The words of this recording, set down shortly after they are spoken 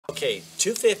Okay,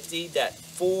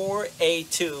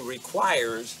 250.4A2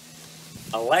 requires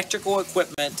electrical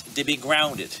equipment to be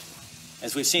grounded.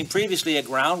 As we've seen previously, a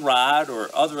ground rod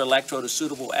or other electrode is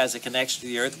suitable as a connection to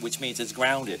the earth, which means it's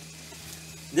grounded.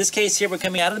 In this case here, we're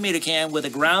coming out of the meter can with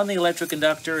a grounding electric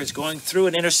conductor. It's going through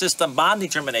an intersystem bonding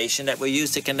termination that we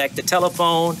use to connect the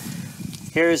telephone.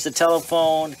 Here's the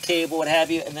telephone cable, what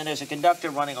have you, and then there's a conductor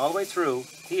running all the way through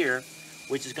here,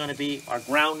 which is going to be our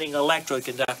grounding electrode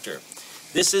conductor.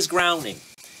 This is grounding.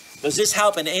 Does this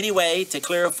help in any way to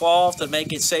clear a fault and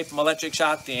make it safe from electric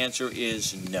shock? The answer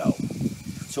is no.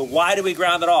 So why do we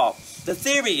ground at all? The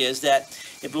theory is that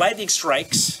if lightning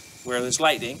strikes, where there's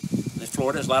lightning, in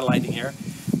Florida there's a lot of lightning here,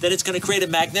 that it's going to create a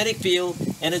magnetic field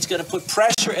and it's going to put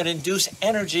pressure and induce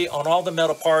energy on all the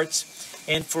metal parts.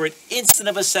 And for an instant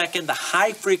of a second, the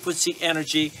high frequency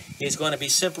energy is going to be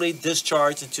simply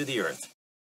discharged into the earth.